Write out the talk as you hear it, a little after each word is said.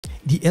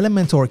The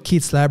Elementor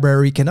Kits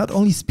library can not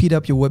only speed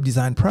up your web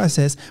design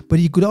process, but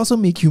it could also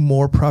make you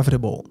more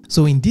profitable.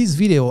 So in this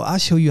video, I'll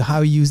show you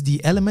how to use the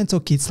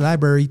Elementor Kits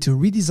library to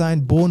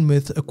redesign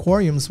Bournemouth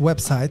Aquarium's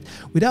website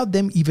without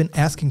them even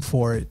asking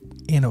for it.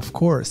 And of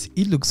course,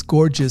 it looks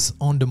gorgeous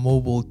on the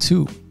mobile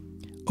too.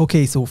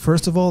 Okay, so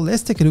first of all,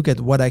 let's take a look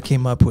at what I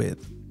came up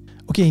with.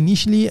 Okay,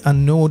 initially I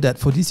know that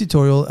for this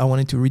tutorial I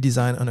wanted to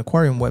redesign an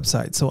aquarium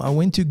website. So I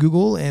went to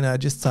Google and I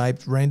just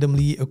typed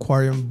randomly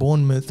aquarium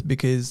Bournemouth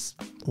because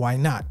why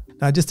not?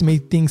 Now just to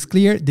make things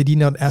clear, they did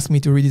not ask me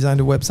to redesign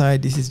the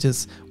website. This is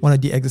just one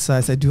of the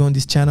exercises I do on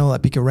this channel. I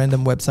pick a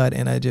random website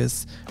and I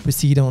just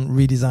proceed on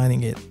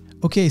redesigning it.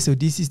 Okay, so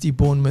this is the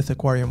Bournemouth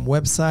Aquarium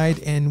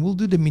website and we'll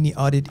do the mini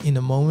audit in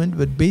a moment,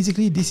 but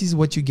basically this is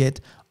what you get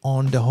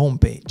on the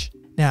homepage.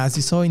 Now, as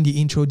you saw in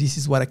the intro, this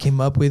is what I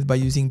came up with by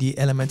using the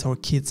Elementor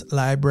Kits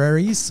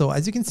library. So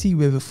as you can see,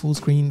 we have a full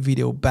screen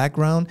video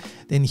background.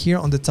 Then here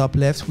on the top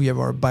left, we have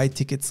our buy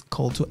tickets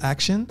call to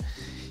action.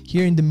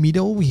 Here in the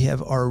middle, we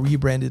have our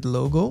rebranded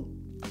logo.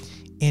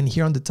 And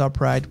here on the top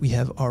right, we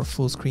have our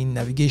full screen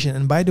navigation.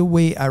 And by the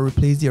way, I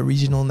replaced the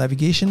original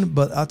navigation,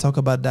 but I'll talk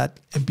about that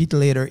a bit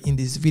later in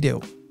this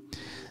video.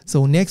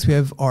 So next we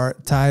have our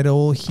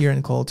title here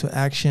and call to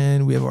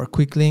action. We have our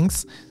quick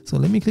links. So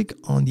let me click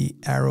on the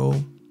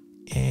arrow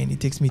and it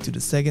takes me to the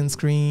second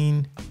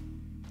screen,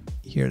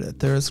 here the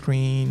third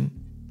screen,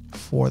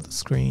 fourth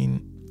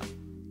screen,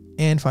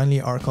 and finally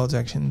our call to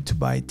action to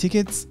buy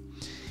tickets.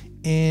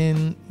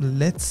 And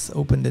let's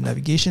open the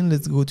navigation.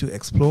 Let's go to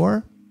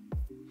explore.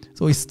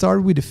 So it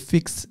starts with a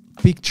fixed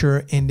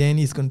picture and then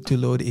it's going to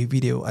load a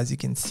video, as you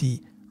can see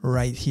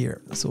right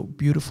here. So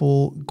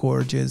beautiful,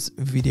 gorgeous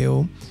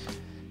video.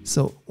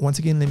 So once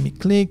again, let me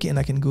click and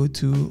I can go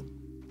to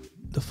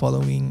the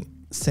following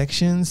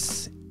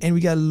sections. And we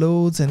got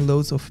loads and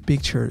loads of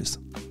pictures.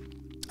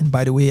 And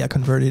by the way, I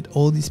converted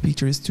all these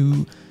pictures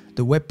to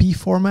the WebP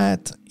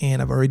format.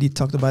 And I've already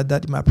talked about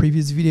that in my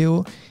previous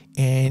video.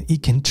 And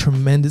it can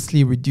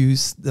tremendously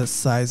reduce the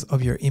size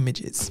of your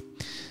images.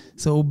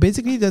 So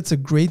basically, that's a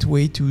great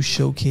way to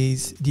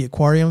showcase the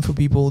aquarium for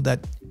people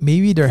that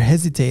maybe they're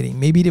hesitating.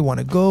 Maybe they want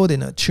to go, they're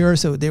not sure.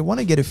 So they want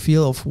to get a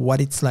feel of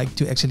what it's like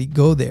to actually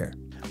go there.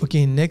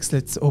 Okay, next,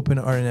 let's open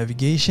our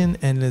navigation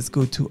and let's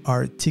go to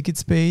our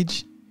tickets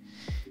page.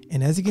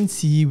 And as you can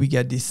see, we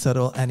got this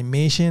subtle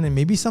animation, and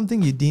maybe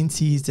something you didn't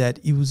see is that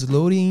it was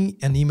loading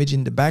an image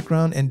in the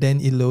background and then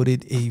it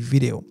loaded a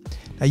video.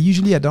 Now,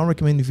 usually I don't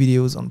recommend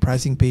videos on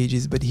pricing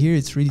pages, but here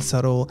it's really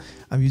subtle.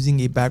 I'm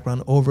using a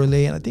background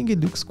overlay and I think it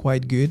looks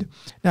quite good.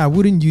 Now, I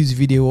wouldn't use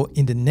video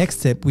in the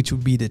next step, which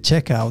would be the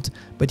checkout,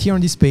 but here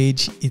on this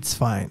page, it's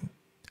fine.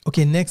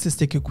 Okay, next, let's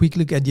take a quick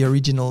look at the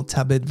original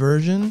tablet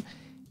version.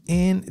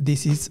 And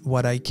this is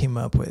what I came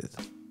up with.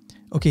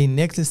 Okay,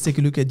 next let's take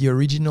a look at the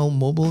original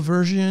mobile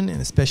version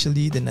and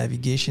especially the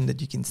navigation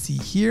that you can see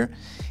here.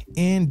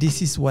 And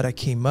this is what I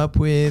came up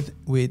with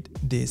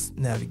this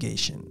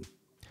navigation.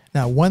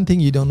 Now, one thing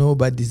you don't know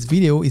about this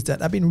video is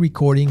that I've been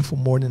recording for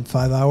more than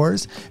 5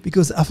 hours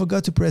because I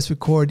forgot to press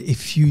record a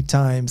few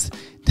times.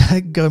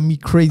 That got me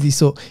crazy.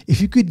 So if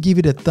you could give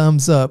it a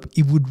thumbs up,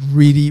 it would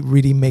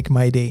really make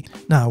my day.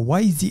 Now,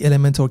 why is the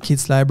Elementor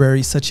Kits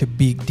library such a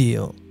big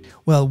deal?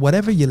 Well,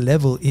 whatever your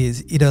level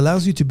is, it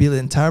allows you to build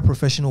entire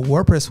professional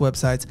WordPress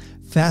websites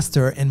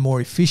faster and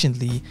more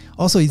efficiently.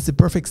 Also, it's the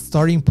perfect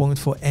starting point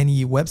for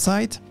any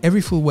website.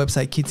 Every full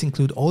website kits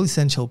include all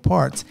essential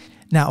parts.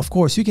 Now, of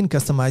course, you can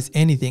customize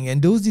anything,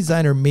 and those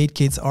designer-made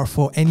kits are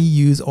for any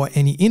use or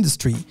any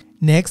industry.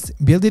 Next,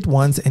 build it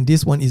once, and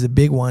this one is a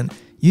big one.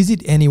 Use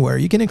it anywhere.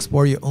 You can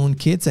export your own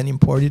kits and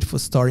import it for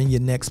starting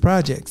your next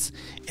projects.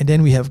 And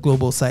then we have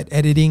global site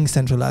editing,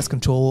 centralized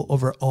control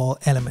over all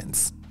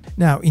elements.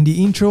 Now, in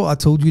the intro, I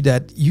told you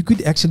that you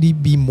could actually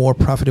be more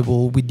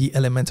profitable with the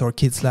Elementor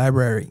Kits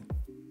library.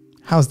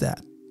 How's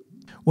that?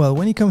 Well,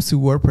 when it comes to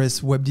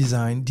WordPress web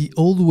design, the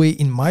old way,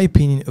 in my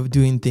opinion, of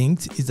doing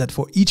things is that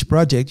for each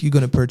project, you're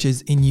going to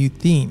purchase a new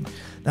theme.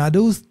 Now,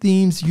 those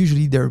themes,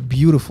 usually they're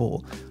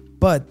beautiful,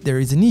 but there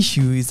is an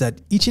issue is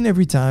that each and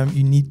every time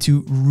you need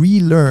to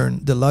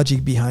relearn the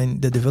logic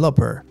behind the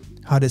developer,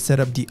 how to set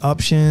up the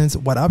options,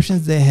 what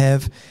options they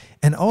have.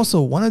 And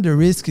also, one of the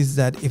risks is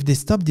that if they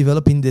stop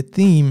developing the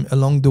theme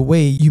along the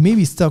way, you may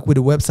be stuck with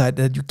a website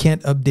that you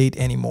can't update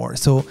anymore.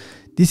 So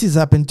this has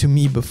happened to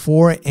me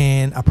before,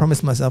 and I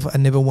promised myself I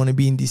never want to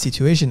be in this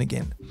situation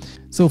again.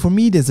 So for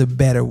me, there's a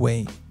better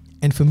way.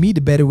 And for me, the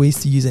better way is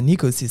to use an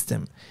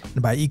ecosystem.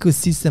 And by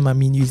ecosystem, I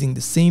mean using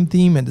the same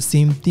theme and the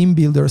same theme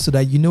builder so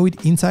that you know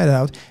it inside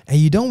out and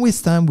you don't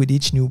waste time with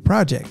each new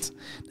project.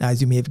 Now,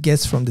 as you may have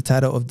guessed from the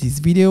title of this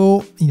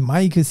video, in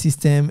my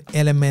ecosystem,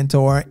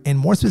 Elementor, and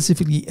more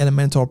specifically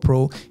Elementor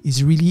Pro,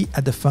 is really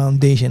at the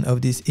foundation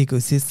of this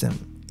ecosystem.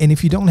 And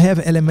if you don't have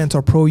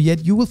Elementor Pro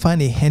yet, you will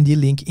find a handy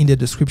link in the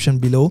description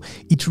below.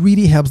 It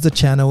really helps the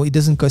channel. It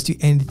doesn't cost you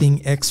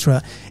anything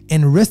extra.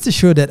 And rest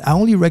assured that I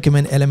only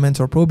recommend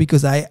Elementor Pro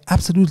because I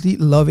absolutely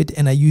love it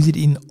and I use it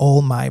in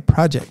all my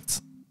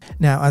projects.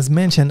 Now, as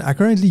mentioned, I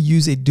currently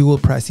use a dual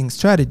pricing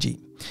strategy.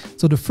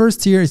 So the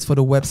first tier is for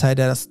the website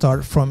that I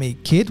start from a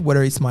kit,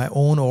 whether it's my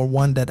own or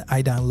one that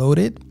I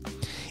downloaded.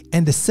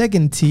 And the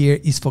second tier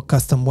is for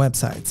custom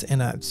websites.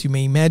 And as you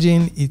may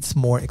imagine, it's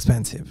more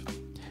expensive.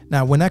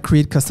 Now, when I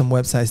create custom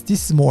websites,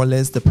 this is more or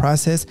less the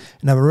process,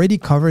 and I've already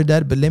covered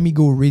that, but let me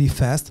go really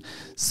fast.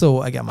 So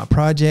I got my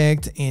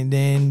project, and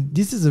then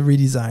this is a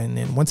redesign.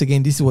 And once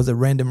again, this was a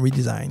random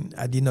redesign.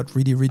 I did not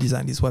really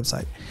redesign this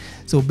website.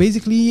 So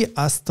basically,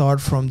 I start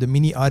from the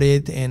mini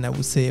audit, and I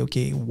would say,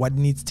 okay, what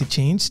needs to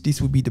change?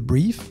 This would be the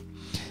brief.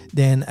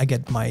 Then I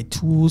get my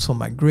tools for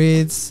my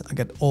grids. I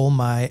got all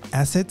my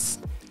assets.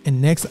 And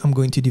next, I'm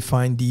going to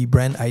define the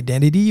brand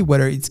identity,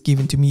 whether it's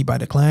given to me by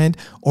the client,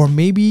 or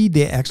maybe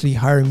they actually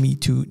hire me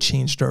to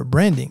change their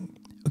branding.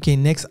 Okay,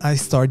 next I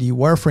start the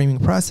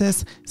wireframing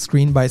process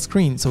screen by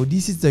screen. So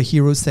this is the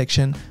hero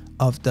section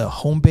of the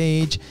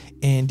homepage,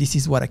 and this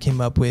is what I came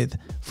up with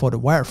for the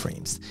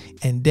wireframes.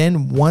 And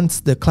then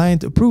once the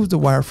client approves the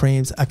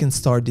wireframes, I can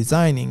start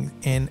designing.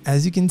 And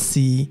as you can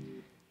see,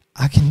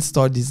 I can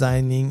start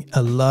designing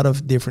a lot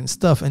of different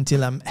stuff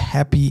until I'm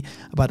happy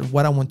about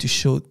what I want to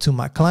show to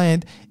my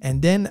client. And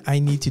then I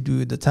need to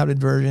do the tablet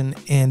version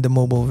and the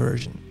mobile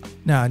version.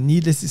 Now,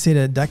 needless to say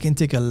that can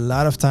take a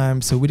lot of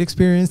time. So with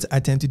experience, I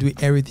tend to do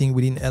everything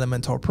within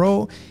Elementor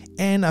Pro,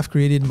 and I've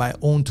created my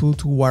own tool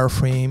to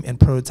wireframe and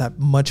prototype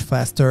much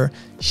faster.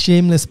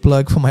 Shameless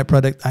plug for my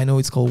product. I know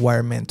it's called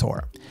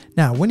Wirementor.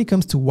 Now, when it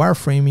comes to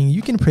wireframing,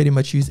 you can pretty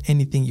much use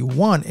anything you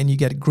want, and you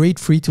get great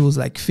free tools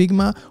like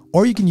Figma,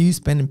 or you can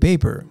use pen and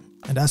paper,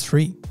 and that's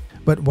free.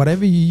 But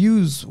whatever you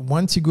use,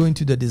 once you go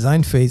into the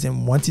design phase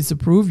and once it's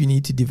approved, you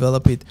need to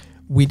develop it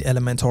with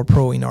Elementor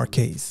Pro in our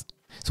case.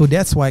 So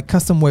that's why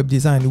custom web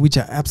design, which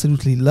I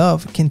absolutely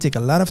love, can take a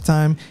lot of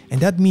time,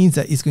 and that means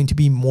that it's going to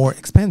be more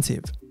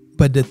expensive.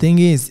 But the thing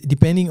is,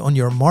 depending on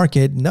your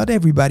market, not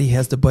everybody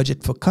has the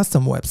budget for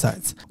custom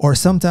websites. Or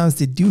sometimes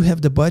they do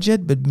have the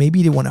budget, but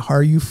maybe they want to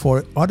hire you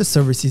for other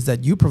services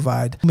that you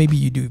provide. Maybe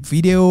you do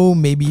video,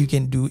 maybe you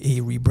can do a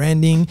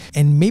rebranding,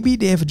 and maybe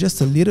they have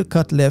just a little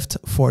cut left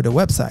for the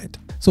website.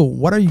 So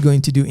what are you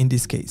going to do in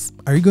this case?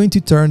 Are you going to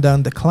turn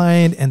down the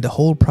client and the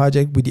whole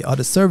project with the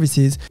other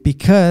services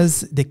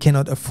because they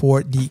cannot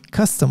afford the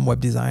custom web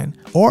design?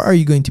 Or are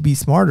you going to be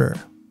smarter?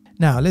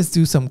 Now let's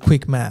do some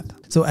quick math.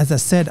 So as I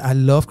said, I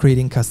love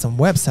creating custom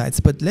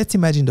websites, but let's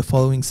imagine the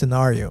following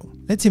scenario.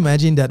 Let's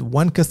imagine that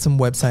one custom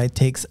website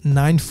takes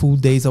 9 full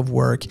days of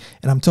work,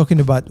 and I'm talking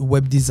about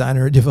web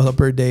designer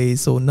developer days,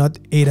 so not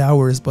 8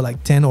 hours, but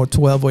like 10 or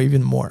 12 or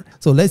even more.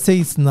 So let's say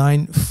it's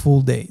 9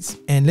 full days,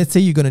 and let's say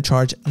you're gonna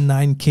charge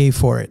 9K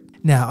for it.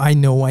 Now, I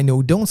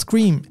know, don't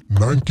scream.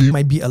 9K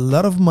might be a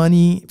lot of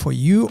money for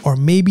you, or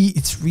maybe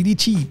it's really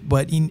cheap,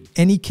 but in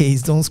any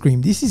case, don't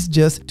scream. This is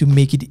just to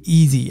make it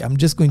easy. I'm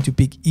just going to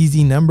pick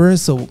easy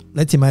numbers. So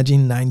let's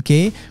imagine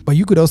 9K, but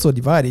you could also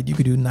divide it. You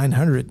could do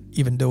 900,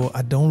 even though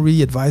I don't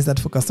really advise that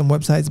for custom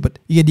websites, but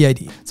you get the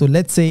idea. So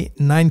let's say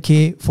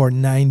 9K for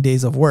 9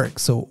 days of work.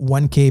 So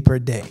 1K per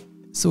day.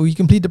 So you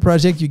complete the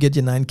project, you get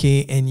your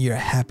 9K, and you're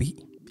happy,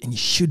 and you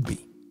should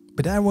be.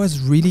 But that was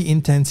really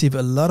intensive,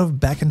 a lot of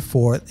back and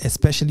forth,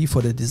 especially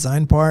for the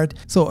design part.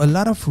 So a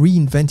lot of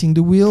reinventing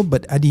the wheel,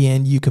 but at the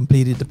end you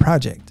completed the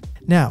project.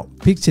 Now,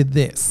 picture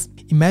this.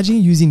 Imagine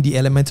using the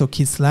Elementor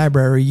Kits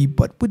library,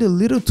 but with a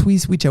little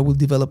twist which I will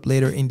develop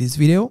later in this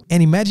video.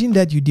 And imagine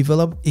that you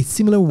develop a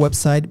similar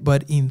website,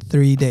 but in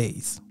 3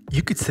 days.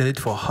 You could sell it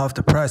for half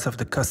the price of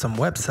the custom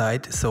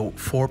website, so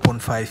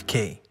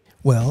 4.5K.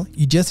 Well,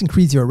 you just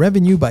increase your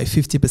revenue by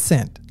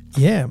 50%.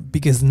 Yeah,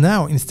 because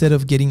now instead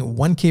of getting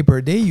 1K per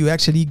day, you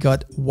actually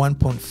got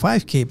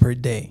 1.5K per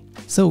day.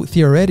 So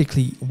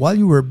theoretically, while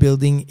you were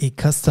building a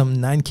custom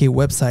 9K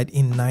website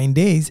in 9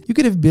 days, you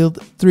could have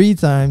built 3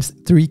 times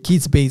 3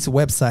 kits-based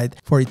website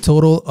for a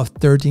total of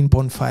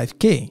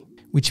 13.5K,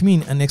 which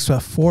means an extra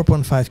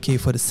 4.5K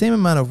for the same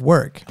amount of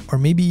work, or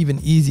maybe even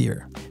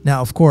easier.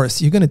 Now, of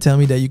course, you're gonna tell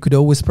me that you could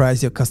always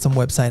price your custom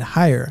website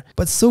higher,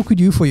 but so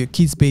could you for your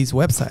kits-based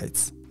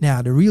websites.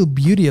 Now, the real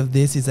beauty of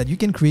this is that you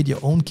can create your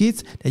own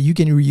kits that you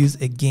can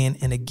reuse again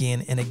and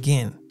again and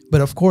again. But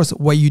of course,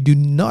 what you do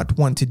not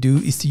want to do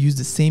is to use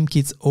the same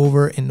kits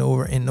over and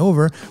over and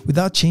over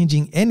without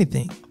changing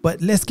anything. But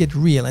let's get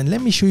real and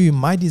let me show you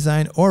my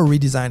design or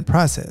redesign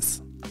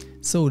process.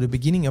 So the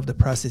beginning of the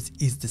process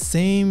is the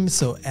same.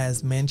 So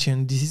as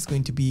mentioned, this is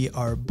going to be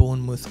our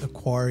Bournemouth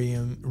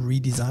Aquarium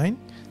redesign.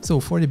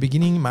 So for the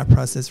beginning, my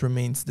process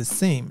remains the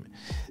same.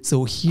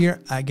 So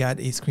here I got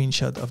a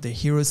screenshot of the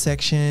hero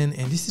section,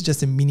 and this is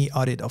just a mini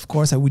audit. Of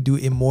course, I would do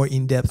a more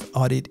in-depth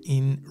audit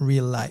in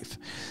real life.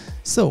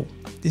 So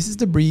this is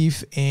the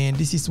brief, and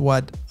this is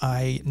what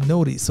I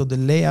noticed. So the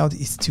layout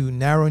is too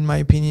narrow in my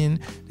opinion.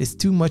 There's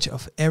too much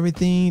of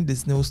everything.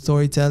 There's no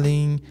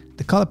storytelling.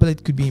 The color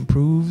palette could be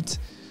improved.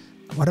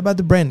 What about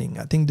the branding?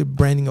 I think the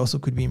branding also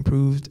could be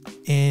improved.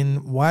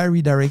 And why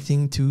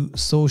redirecting to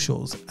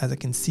socials, as I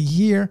can see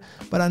here,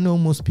 but I know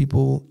most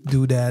people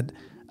do that.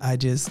 I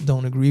just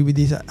don't agree with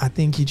this. I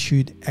think it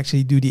should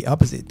actually do the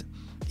opposite,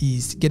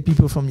 is get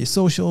people from your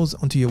socials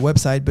onto your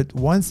website. But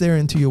once they're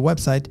into your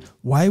website,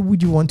 why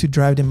would you want to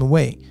drive them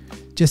away?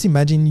 Just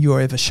imagine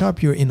you're at a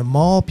shop, you're in a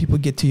mall, people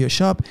get to your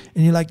shop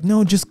and you're like,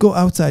 no, just go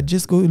outside,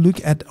 just go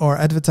look at our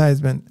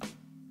advertisement.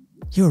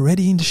 You're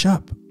already in the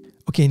shop.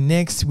 Okay,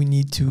 next we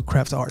need to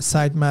craft our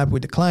sitemap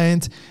with the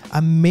client. I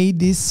made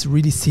this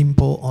really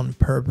simple on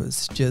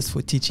purpose, just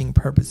for teaching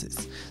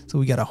purposes. So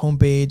we got a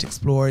homepage,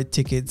 explore,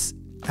 tickets,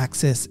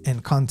 access,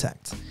 and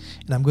contact.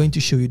 And I'm going to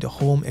show you the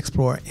home,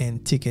 explore,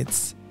 and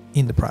tickets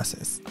in the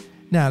process.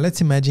 Now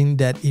let's imagine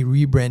that a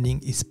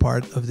rebranding is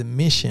part of the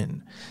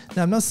mission.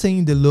 Now I'm not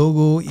saying the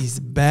logo is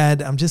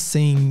bad. I'm just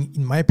saying,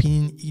 in my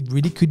opinion, it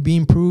really could be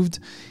improved.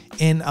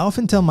 And I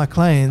often tell my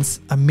clients,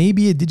 I may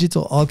be a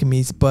digital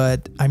alchemist,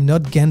 but I'm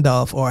not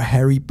Gandalf or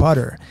Harry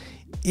Potter.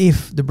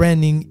 If the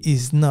branding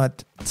is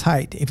not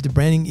tight, if the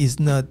branding is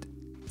not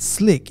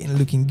slick and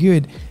looking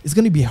good, it's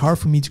going to be hard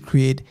for me to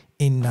create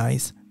a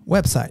nice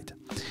website.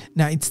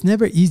 Now, it's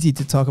never easy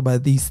to talk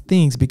about these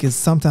things because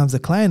sometimes the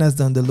client has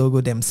done the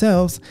logo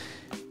themselves,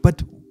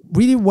 but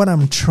really what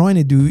I'm trying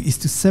to do is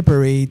to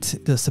separate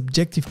the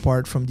subjective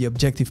part from the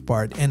objective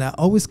part. And I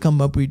always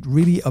come up with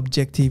really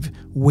objective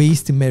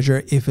ways to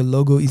measure if a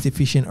logo is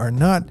efficient or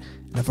not.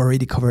 And I've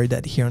already covered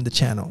that here on the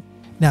channel.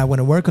 Now, when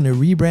I work on a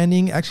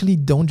rebranding, actually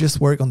don't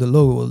just work on the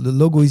logo. The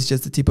logo is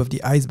just the tip of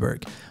the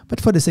iceberg. But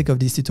for the sake of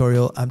this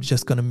tutorial, I'm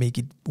just gonna make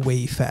it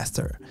way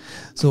faster.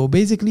 So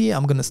basically,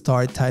 I'm gonna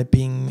start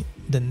typing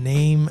the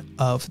name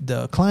of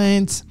the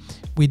client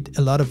with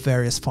a lot of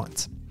various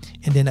fonts.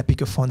 And then I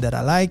pick a font that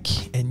I like,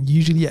 and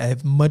usually I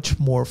have much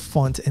more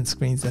font and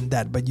screens than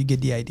that, but you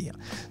get the idea.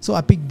 So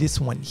I picked this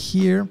one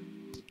here.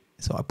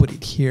 So I put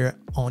it here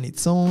on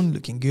its own,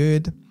 looking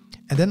good.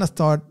 And then I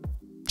start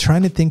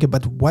trying to think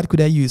about what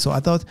could I use. So I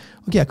thought,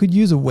 okay, I could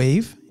use a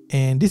wave,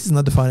 and this is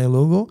not the final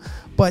logo,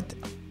 but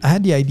I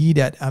had the idea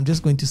that I'm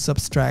just going to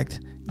subtract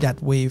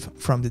that wave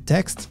from the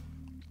text,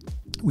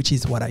 which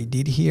is what I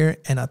did here,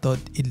 and I thought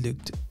it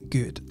looked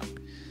good.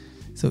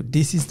 So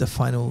this is the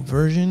final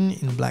version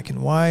in black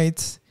and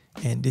white,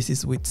 and this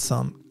is with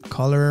some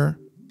color.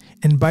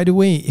 And by the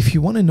way, if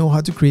you want to know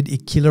how to create a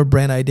killer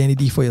brand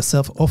identity for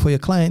yourself or for your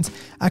clients,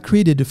 I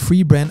created the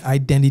free brand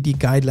identity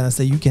guidelines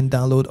that you can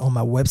download on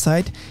my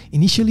website.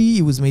 Initially,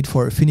 it was made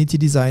for Affinity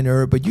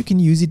Designer, but you can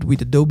use it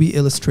with Adobe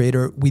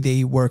Illustrator with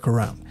a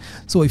workaround.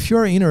 So if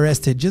you're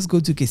interested, just go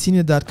to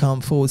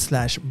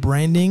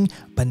quesinio.com/branding,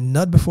 but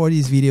not before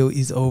this video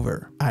is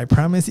over. I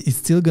promise it's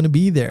still going to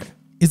be there.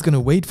 It's going to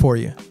wait for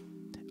you.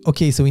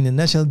 Okay, so in a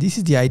nutshell, this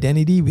is the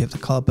identity. We have the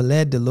color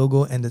palette, the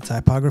logo, and the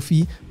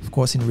typography. Of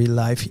course, in real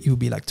life, it will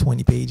be like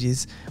 20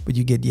 pages, but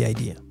you get the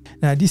idea.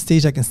 Now at this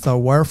stage, I can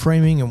start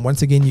wireframing, and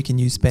once again, you can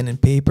use pen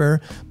and paper,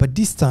 but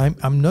this time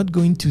I'm not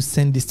going to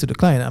send this to the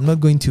client. I'm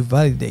not going to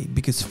validate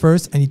because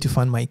first I need to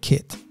find my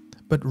kit.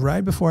 But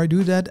right before I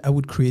do that, I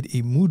would create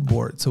a mood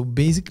board. So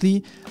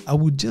basically, I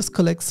would just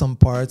collect some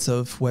parts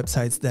of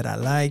websites that I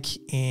like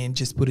and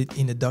just put it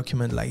in a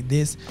document like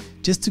this,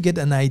 just to get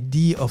an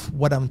idea of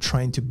what I'm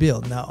trying to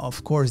build. Now,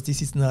 of course,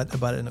 this is not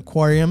about an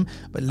aquarium,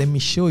 but let me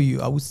show you.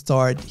 I would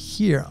start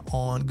here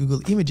on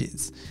Google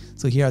Images.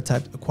 So here I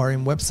typed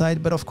aquarium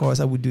website, but of course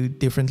I would do it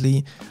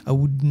differently. I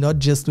would not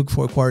just look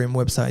for aquarium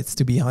websites,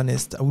 to be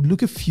honest. I would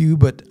look a few,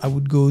 but I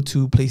would go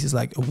to places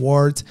like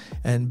awards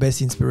and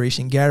best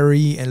inspiration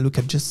gallery and look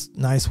at just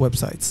nice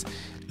websites.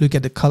 Look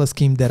at the color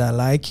scheme that I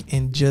like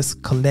and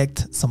just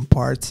collect some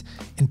parts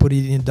and put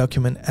it in a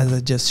document as I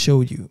just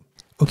showed you.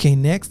 Okay,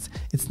 next,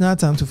 it's now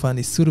time to find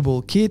a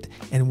suitable kit,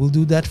 and we'll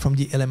do that from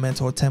the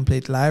Elementor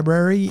template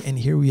library. And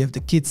here we have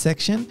the kit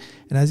section.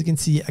 And as you can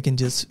see, I can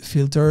just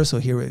filter. So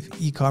here we have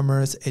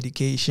e-commerce,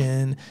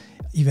 education,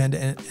 event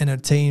and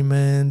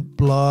entertainment,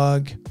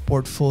 blog,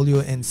 portfolio,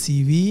 and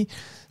CV.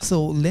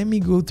 So let me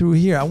go through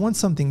here. I want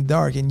something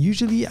dark, and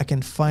usually I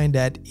can find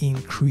that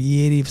in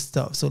creative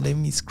stuff. So let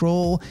me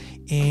scroll,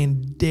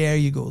 and there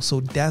you go. So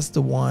that's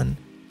the one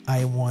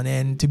I want.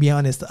 And to be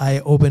honest, I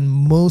opened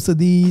most of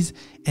these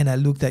and I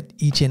looked at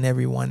each and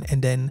every one,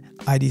 and then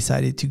I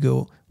decided to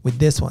go with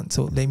this one.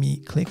 So let me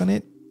click on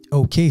it.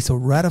 Okay, so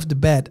right off the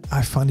bat,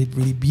 I found it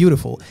really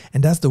beautiful,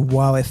 and that's the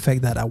wow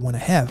effect that I want to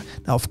have.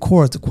 Now, of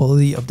course, the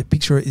quality of the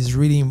picture is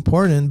really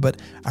important,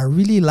 but I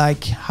really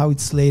like how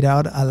it's laid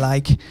out. I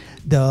like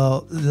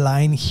the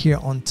line here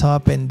on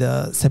top and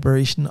the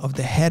separation of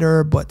the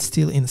header, but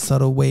still in a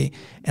subtle way.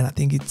 And I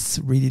think it's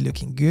really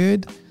looking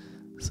good.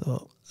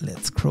 So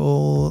let's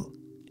scroll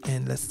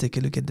and let's take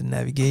a look at the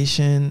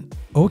navigation.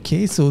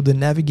 Okay, so the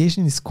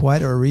navigation is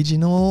quite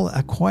original.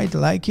 I quite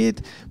like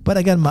it, but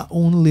I got my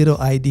own little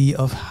idea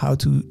of how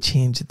to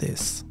change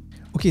this.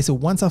 Okay, so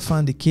once I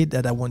found the kit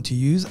that I want to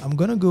use, I'm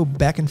gonna go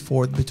back and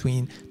forth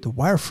between the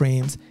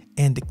wireframes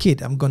and the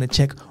kit. I'm gonna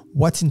check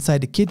what's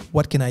inside the kit,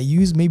 what can I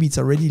use. Maybe it's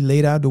already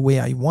laid out the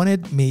way I want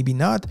it, maybe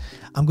not.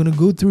 I'm gonna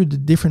go through the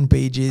different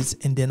pages,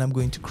 and then I'm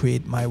going to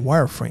create my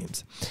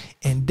wireframes.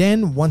 And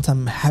then once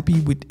I'm happy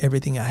with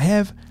everything I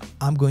have,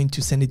 I'm going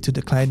to send it to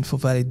the client for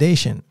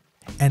validation.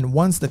 And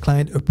once the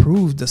client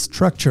approves the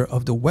structure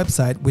of the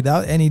website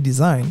without any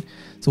design,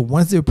 so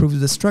once they approve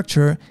the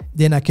structure,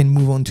 then I can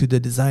move on to the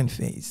design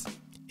phase.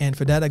 And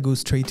for that, I go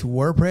straight to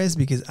WordPress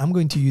because I'm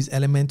going to use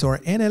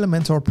Elementor and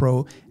Elementor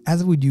Pro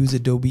as I would use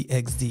Adobe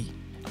XD.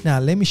 Now,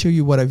 let me show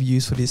you what I've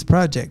used for this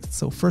project.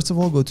 So first of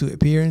all, go to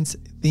Appearance,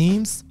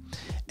 Themes.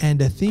 And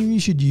the theme you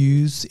should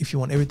use if you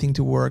want everything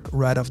to work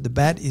right off the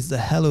bat is the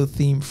Hello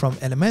theme from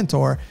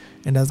Elementor,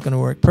 and that's going to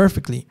work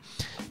perfectly.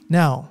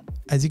 Now,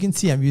 as you can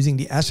see, I'm using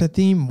the Astra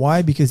theme.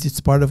 Why? Because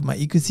it's part of my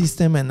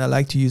ecosystem and I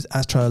like to use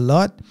Astra a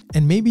lot.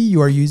 And maybe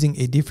you are using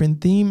a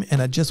different theme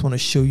and I just want to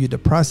show you the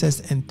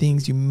process and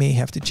things you may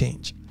have to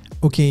change.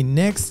 Okay,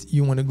 next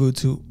you want to go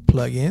to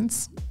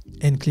Plugins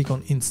and click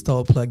on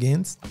Install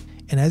Plugins.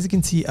 And as you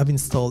can see, I've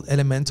installed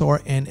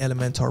Elementor and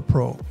Elementor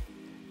Pro.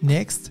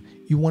 Next,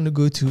 you want to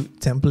go to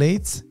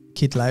Templates,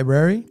 Kit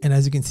Library. And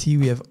as you can see,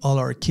 we have all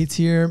our kits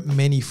here,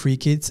 many free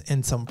kits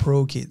and some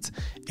pro kits.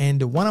 And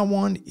the one I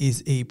want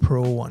is a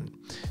pro one.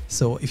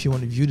 So if you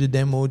want to view the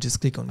demo,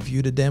 just click on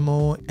View the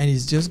Demo and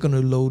it's just going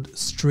to load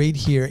straight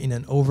here in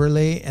an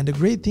overlay. And the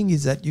great thing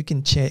is that you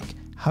can check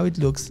how it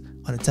looks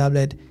on a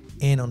tablet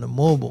and on a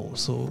mobile.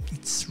 So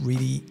it's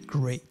really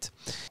great.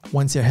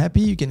 Once you're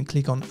happy, you can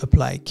click on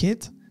Apply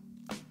Kit.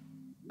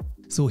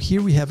 So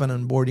here we have an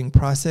onboarding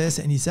process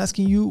and it's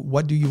asking you,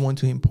 what do you want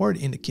to import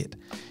in the kit?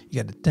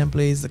 You got the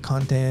templates, the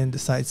content, the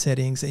site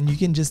settings, and you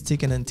can just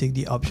tick and untick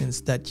the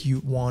options that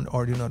you want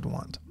or do not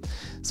want.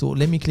 So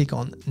let me click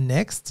on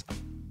Next.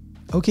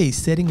 Okay,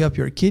 setting up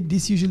your kit.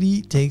 This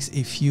usually takes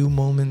a few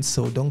moments,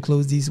 so don't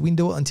close this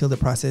window until the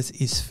process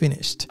is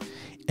finished.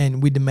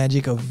 And with the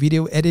magic of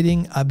video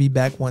editing, I'll be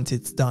back once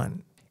it's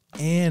done.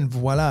 And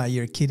voila,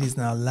 your kit is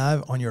now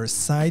live on your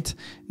site.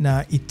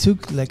 Now it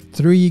took like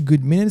 3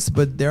 good minutes,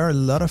 but there are a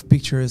lot of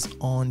pictures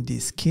on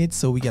this kit.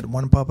 So we got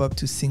one pop-up,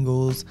 2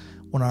 singles,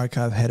 1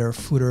 archive, header,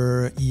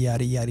 footer,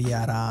 yada yada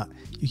yada.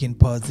 You can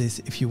pause this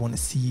if you want to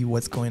see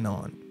what's going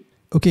on.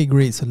 Okay,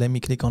 great. So let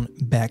me click on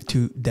Back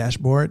to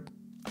Dashboard.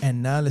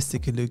 And now let's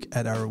take a look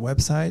at our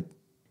website.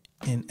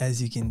 And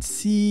as you can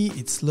see,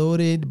 it's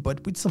loaded,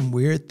 but with some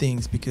weird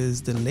things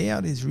because the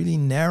layout is really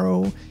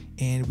narrow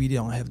and we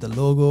don't have the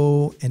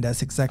logo. And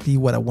that's exactly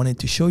what I wanted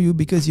to show you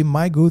because you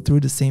might go through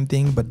the same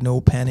thing, but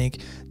no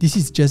panic. This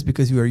is just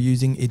because we are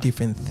using a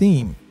different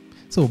theme.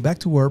 So back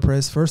to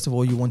WordPress, first of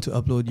all, you want to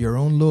upload your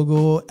own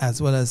logo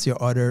as well as your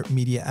other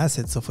media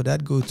assets. So for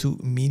that, go to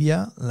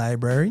Media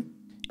Library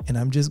and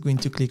I'm just going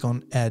to click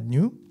on Add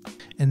New.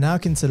 And now I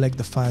can select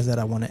the files that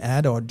I want to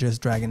add or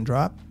just drag and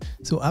drop.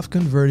 So I've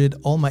converted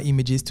all my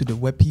images to the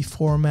WebP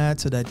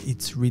format so that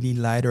it's really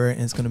lighter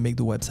and it's going to make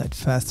the website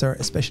faster,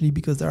 especially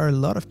because there are a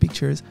lot of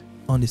pictures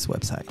on this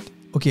website.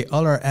 Okay,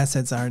 all our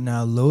assets are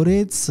now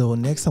loaded. So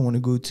next I want to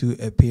go to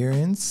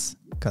Appearance,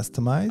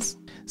 Customize.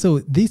 So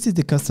this is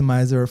the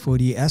customizer for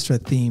the Astra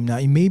theme. Now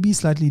it may be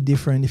slightly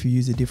different if you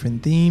use a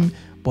different theme,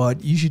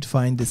 but you should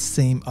find the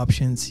same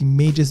options. You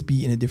may just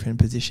be in a different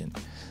position.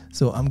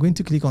 So I'm going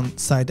to click on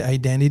Site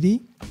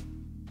Identity.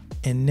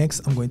 And next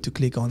I'm going to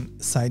click on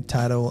Site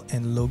Title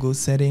and Logo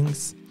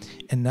Settings.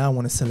 And now I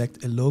want to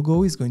select a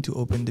logo. It's going to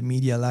open the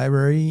media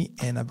library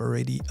and I've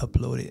already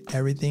uploaded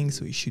everything.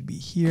 So it should be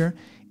here.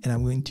 And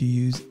I'm going to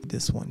use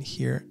this one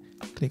here.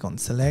 Click on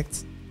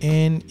Select.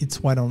 And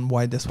it's white on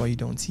white, that's why you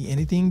don't see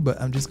anything, but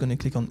I'm just going to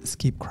click on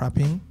Skip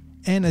Cropping.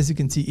 And as you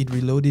can see, it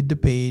reloaded the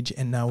page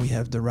and now we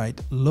have the right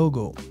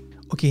logo.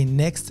 Okay,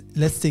 next,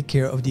 let's take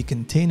care of the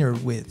container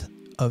width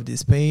of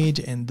this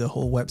page and the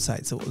whole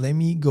website. So let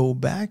me go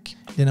back.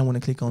 Then I want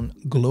to click on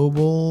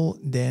Global.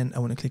 Then I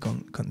want to click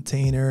on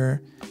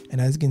Container. And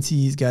as you can see,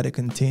 he's got a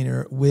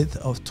container width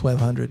of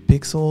 1200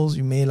 pixels.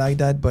 You may like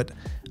that, but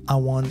I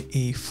want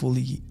a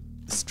fully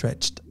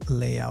stretched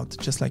layout,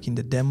 just like in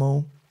the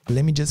demo.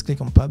 Let me just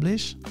click on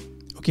Publish.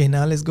 Okay,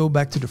 now let's go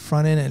back to the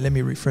front end and let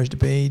me refresh the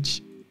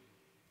page.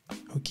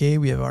 Okay,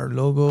 we have our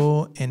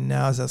logo, and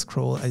now as I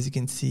scroll, as you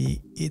can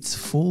see, it's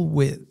full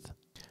width.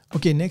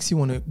 Okay, next you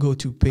want to go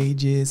to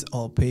Pages,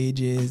 All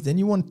Pages. Then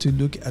you want to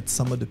look at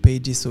some of the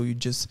pages, so you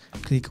just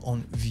click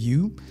on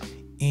View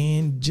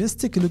and just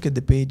take a look at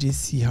the pages,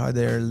 see how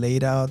they're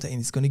laid out, and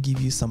it's going to give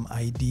you some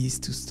ideas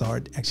to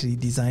start actually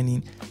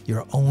designing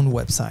your own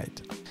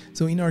website.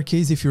 So in our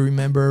case, if you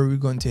remember, we're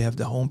going to have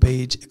the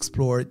homepage,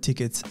 Explore,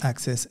 Tickets,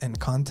 Access, and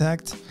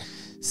Contact.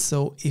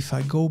 So if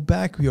I go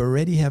back, we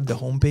already have the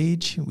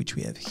homepage, which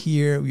we have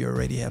here. We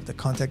already have the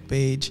contact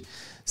page.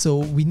 So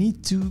we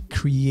need to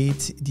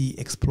create the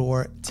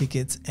Explore,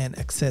 Tickets, and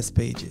Access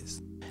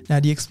pages.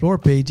 Now the Explore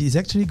page is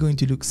actually going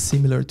to look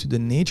similar to the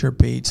Nature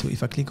page. So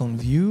if I click on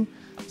View,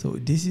 so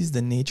this is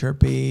the Nature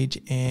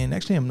page, and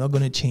actually I'm not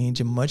going to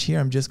change much here.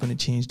 I'm just going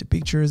to change the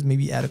pictures,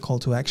 maybe add a call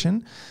to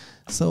action.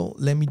 So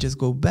let me just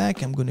go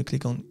back. I'm going to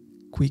click on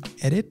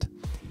Quick Edit,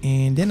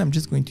 and then I'm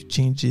just going to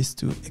change this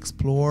to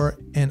Explore,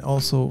 and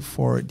also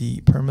for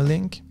the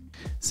permalink.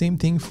 Same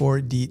thing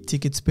for the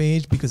tickets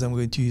page, because I'm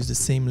going to use the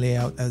same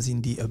layout as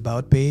in the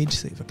About page.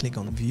 So if I click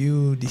on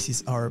View, this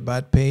is our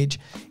About page,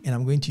 and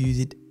I'm going to use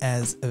it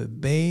as a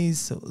base.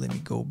 So let me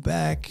go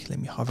back. Let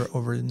me hover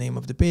over the name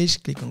of the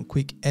page, click on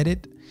Quick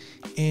Edit,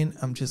 and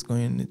I'm just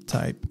going to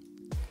type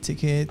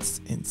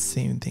tickets, and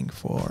same thing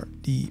for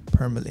the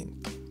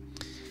permalink.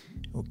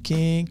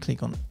 Okay,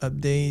 click on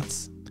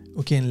Updates.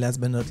 Okay, and last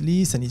but not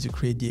least, I need to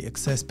create the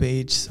access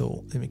page.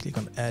 So let me click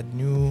on add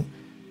new,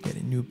 get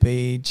a new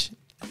page.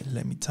 And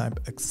let me type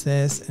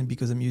access. And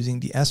because I'm using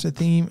the Astra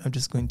theme, I'm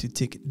just going to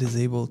tick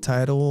disable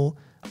title,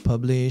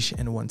 publish,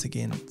 and once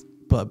again,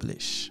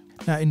 publish.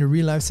 Now in a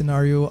real life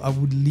scenario, I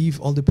would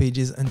leave all the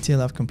pages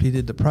until I've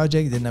completed the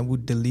project, then I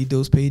would delete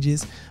those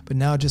pages. But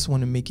now I just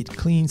want to make it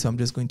clean. So I'm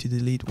just going to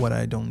delete what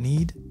I don't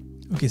need.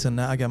 Okay, so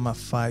now I got my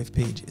 5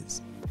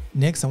 pages.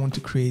 Next, I want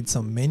to create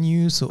some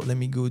menus. So let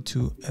me go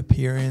to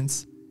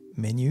appearance,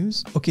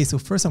 menus. Okay, so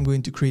first I'm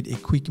going to create a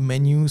quick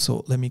menu.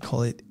 So let me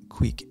call it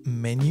quick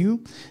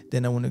menu.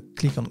 Then I want to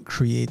click on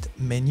create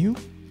menu.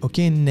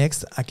 Okay,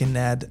 next I can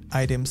add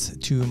items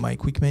to my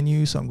quick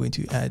menu. So I'm going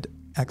to add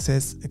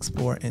access,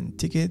 explore, and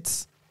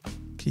tickets.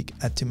 Click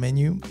add to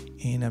menu,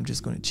 and I'm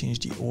just going to change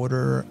the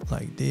order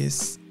like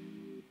this.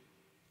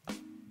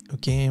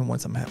 Okay, and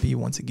once I'm happy,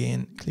 once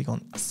again, click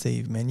on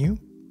save menu.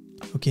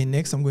 Okay,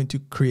 next I'm going to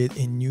create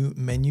a new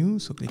menu.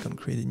 So click on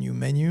create a new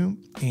menu,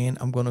 and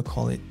I'm going to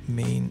call it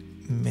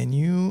main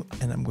menu,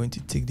 and I'm going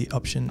to tick the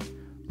option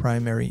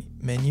primary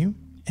menu.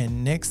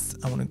 And next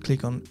I want to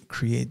click on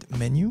create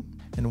menu.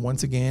 And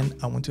once again,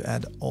 I want to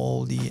add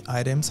all the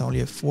items. I only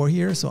have 4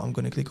 here, so I'm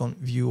going to click on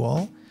view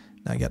all.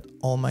 Now I got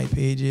all my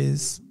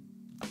pages.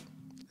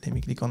 Let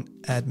me click on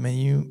add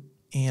menu,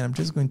 and I'm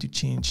just going to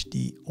change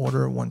the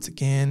order once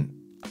again.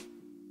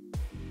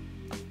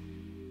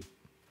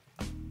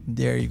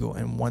 There you go.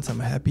 And once I'm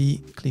happy,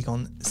 click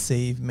on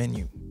save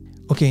menu.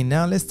 Okay,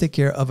 now let's take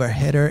care of our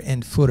header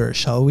and footer,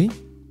 shall we?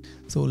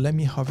 So let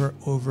me hover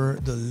over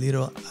the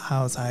little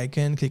house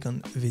icon, click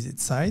on visit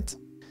site.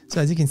 So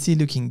as you can see,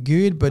 looking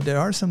good, but there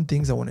are some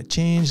things I want to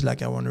change,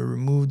 like I want to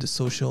remove the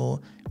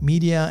social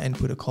media and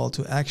put a call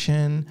to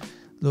action.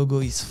 Logo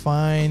is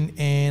fine,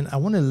 and I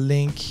want to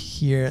link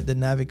here the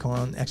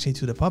navicon actually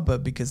to the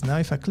pop-up, because now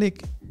if I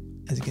click,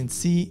 as you can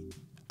see,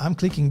 I'm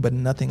clicking but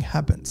nothing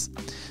happens.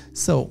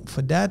 So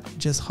for that,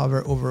 just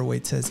hover over where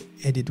it says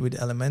edit with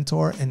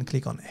Elementor and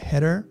click on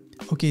header.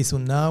 Okay, so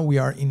now we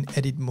are in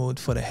edit mode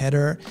for the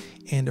header,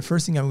 and the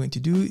first thing I'm going to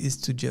do is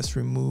to just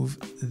remove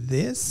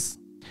this.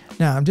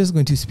 Now I'm just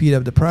going to speed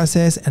up the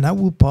process, and I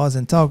will pause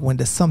and talk when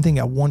there's something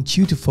I want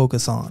you to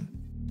focus on.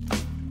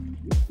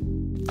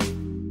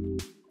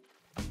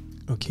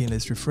 Okay,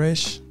 let's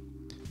refresh.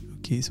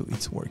 Okay, so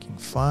it's working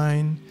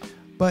fine.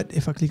 But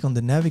if I click on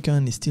the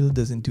navicon, it still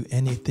doesn't do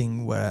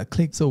anything where I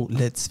click. So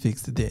let's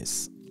fix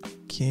this.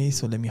 Okay,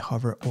 so let me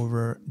hover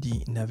over the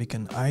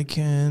navicon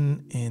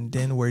icon, and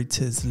then where it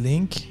says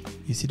link,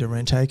 you see the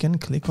wrench icon,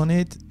 click on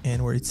it,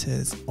 and where it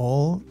says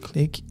all,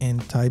 click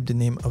and type the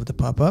name of the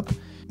pop-up,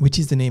 which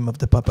is the name of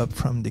the pop-up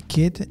from the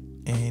kit,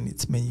 and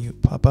it's menu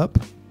pop-up.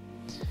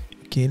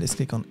 Okay, let's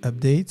click on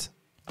update.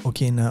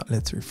 Okay, now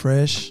let's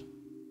refresh.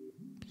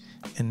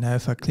 And now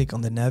if I click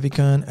on the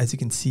navicon, as you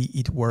can see,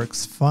 it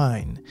works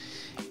fine.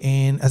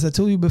 And as I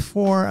told you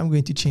before, I'm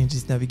going to change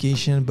this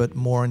navigation, but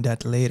more on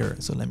that later.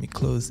 So let me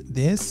close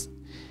this.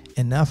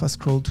 And now if I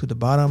scroll to the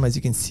bottom, as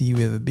you can see,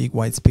 we have a big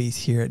white space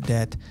here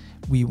that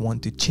we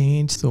want to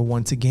change. So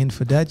once again,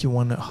 for that, you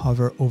want to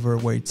hover over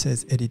where it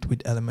says edit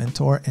with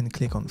Elementor and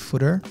click on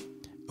footer.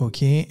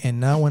 Okay, and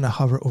now when I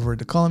hover over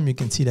the column, you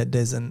can see that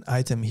there's an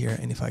item here,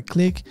 and if I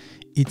click,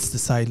 it's the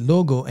site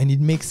logo, and it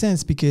makes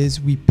sense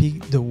because we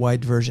picked the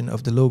white version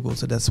of the logo,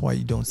 so that's why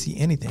you don't see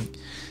anything.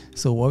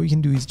 So what we can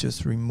do is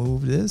just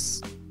remove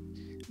this,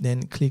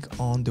 then click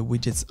on the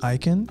widgets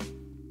icon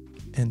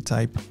and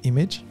type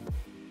image,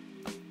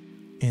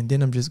 and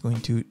then I'm just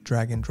going to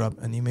drag and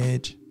drop an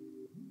image,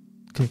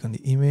 click on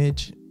the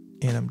image,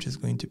 and I'm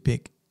just going to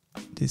pick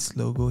this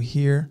logo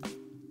here,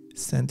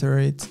 center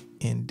it,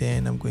 and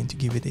then I'm going to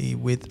give it a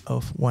width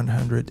of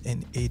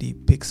 180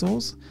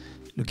 pixels,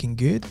 looking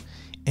good.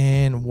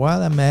 And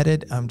while I'm at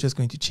it, I'm just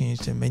going to change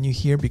the menu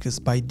here, because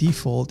by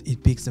default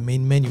it picks the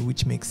main menu,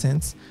 which makes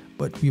sense,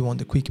 but we want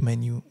the quick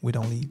menu with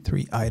only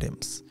 3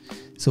 items.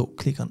 So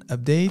click on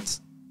update,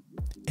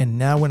 and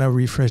now when I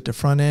refresh the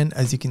front end,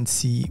 as you can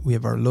see, we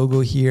have our logo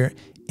here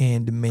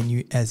and the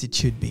menu as it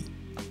should be.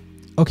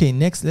 Okay,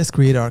 next let's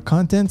create our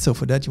content. So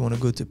for that, you want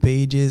to go to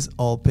pages,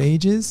 all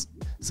pages.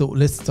 So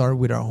let's start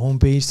with our home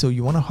page. So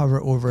you want to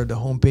hover over the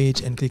home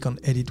page and click on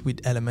edit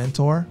with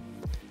Elementor.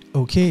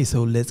 Okay,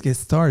 so let's get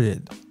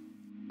started.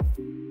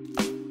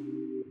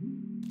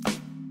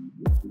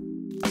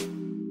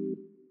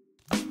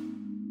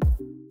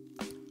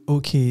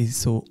 Okay,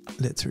 so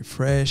let's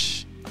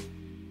refresh.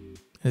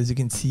 As you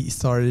can see, it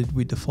started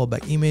with the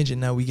fallback image,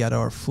 and now we got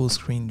our full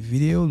screen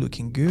video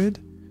looking good.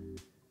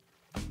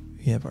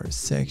 We have our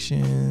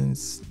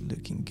sections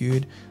looking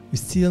good. We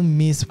still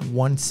miss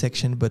one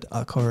section, but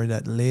I'll cover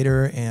that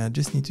later, and I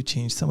just need to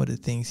change some of the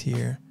things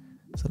here.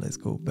 So let's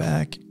go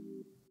back.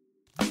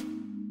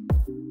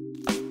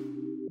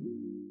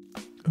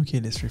 Okay,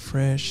 let's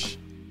refresh,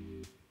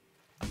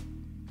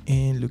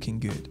 and looking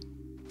good.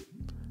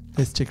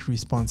 Let's check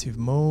responsive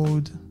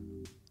mode.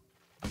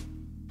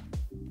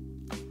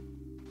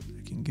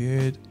 Looking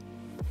good.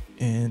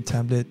 And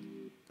tablet,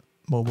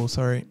 mobile,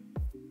 sorry.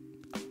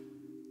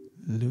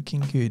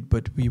 Looking good,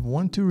 but we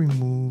want to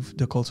remove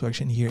the call to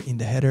action here in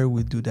the header.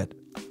 We'll do that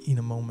in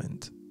a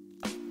moment.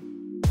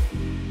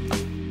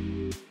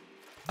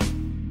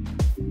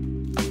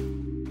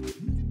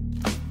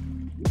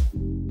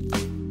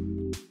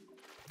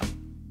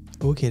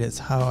 Okay, that's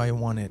how I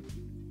want it.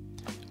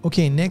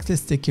 Okay, next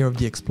let's take care of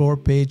the Explore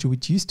page,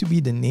 which used to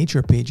be the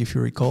nature page if you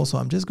recall. So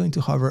I'm just going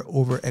to hover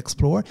over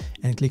Explore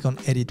and click on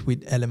Edit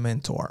with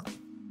Elementor.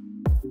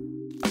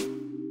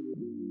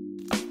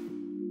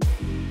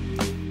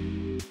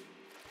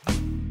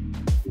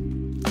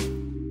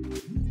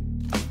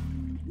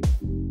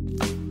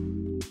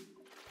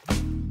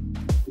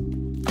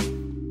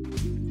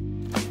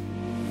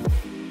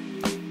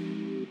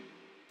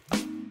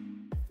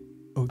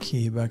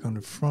 Okay, back on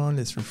the front,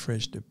 let's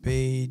refresh the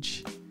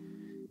page.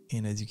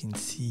 And as you can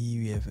see,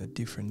 we have a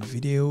different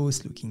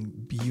videos looking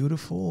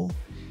beautiful.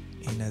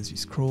 And as we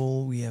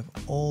scroll, we have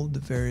all the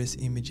various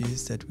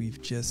images that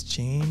we've just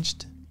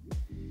changed.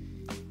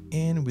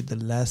 And with the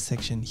last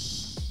section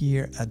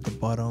here at the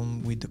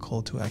bottom with the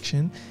call to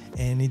action.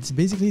 And it's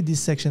basically this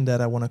section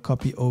that I want to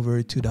copy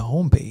over to the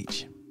home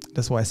page.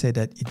 That's why I said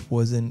that it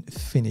wasn't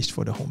finished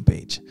for the home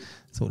page.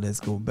 So let's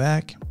go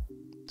back.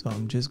 So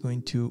I'm just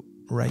going to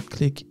right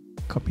click,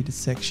 copy the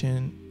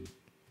section,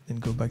 then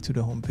go back to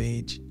the home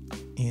page.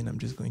 And I'm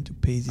just going to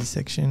paste this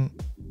section,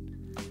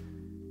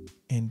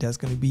 and that's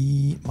going to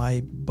be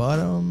my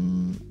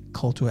bottom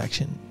call to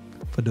action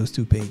for those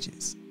two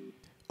pages.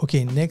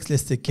 Okay, next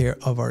let's take care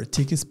of our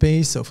tickets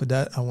page. So for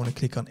that, I want to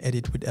click on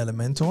Edit with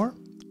Elementor.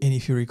 And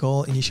if you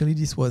recall, initially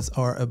this was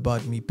our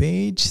About Me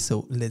page.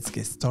 So let's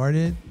get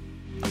started.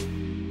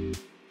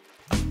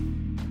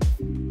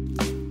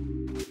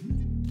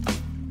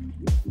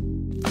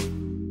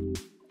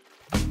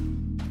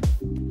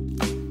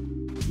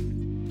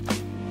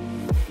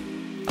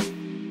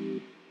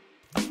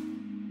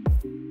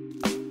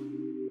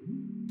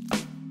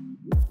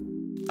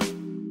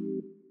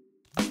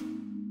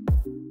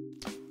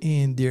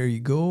 And there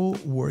you go,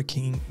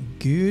 working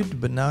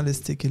good. But now let's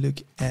take a look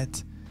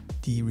at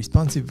the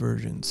responsive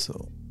version.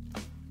 So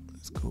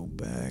let's go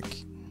back.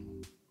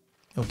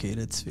 Okay,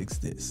 let's fix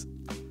this.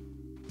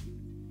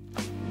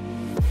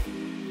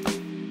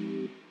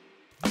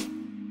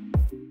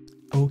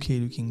 Okay,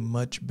 looking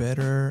much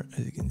better,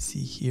 as you can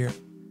see here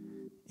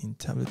in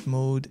tablet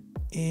mode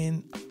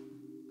and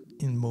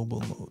in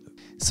mobile mode.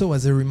 So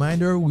as a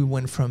reminder, we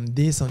went from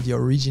this on the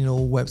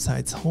original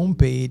website's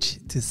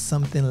homepage to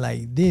something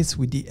like this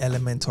with the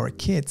Elementor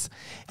kits.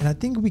 And I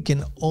think we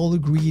can all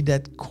agree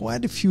that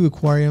quite a few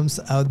aquariums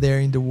out there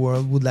in the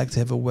world would like to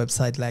have a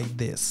website like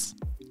this.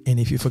 And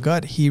if you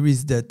forgot, here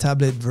is the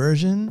tablet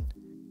version,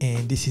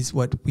 and this is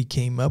what we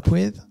came up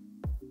with.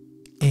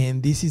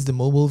 And this is the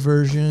mobile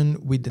version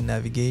with the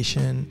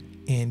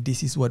navigation, and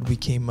this is what we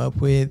came up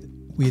with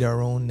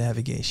our own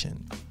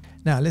navigation.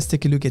 Now let's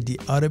take a look at the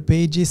other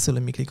pages. So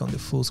let me click on the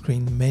full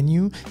screen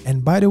menu.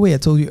 And by the way, I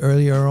told you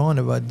earlier on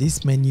about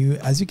this menu.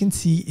 As you can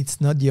see,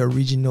 it's not the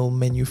original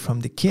menu from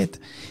the kit.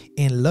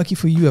 And lucky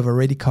for you, I've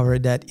already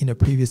covered that in a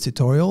previous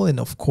tutorial. And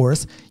of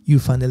course, you'll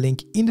find a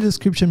link in the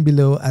description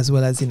below as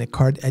well as in a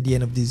card at the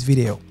end of this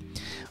video.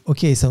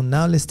 Okay, so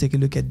now let's take a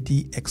look at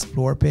the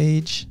Explore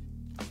page.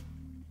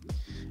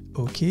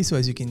 Okay, so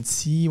as you can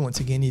see, once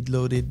again, it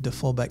loaded the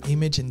fallback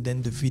image and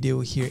then the video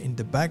here in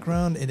the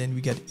background, and then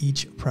we got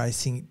each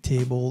pricing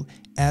table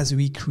as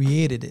we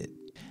created it.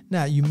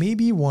 Now, you may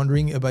be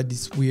wondering about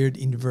this weird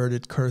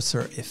inverted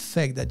cursor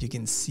effect that you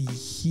can see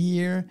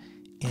here,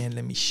 and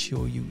let me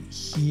show you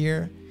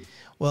here.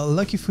 Well,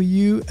 lucky for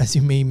you, as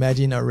you may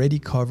imagine, I already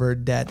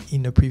covered that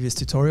in a previous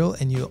tutorial,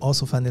 and you'll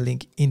also find a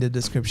link in the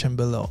description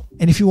below.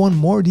 And if you want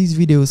more of these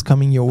videos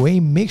coming your way,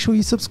 make sure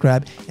you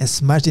subscribe and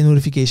smash the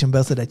notification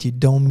bell so that you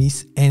don't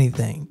miss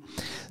anything.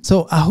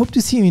 So I hope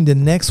to see you in the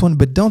next one,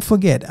 but don't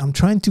forget, I'm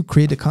trying to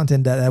create the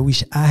content that I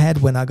wish I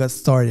had when I got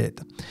started.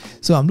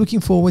 So I'm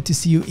looking forward to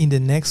see you in the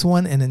next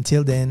one, and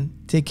until then,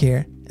 take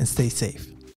care and stay safe.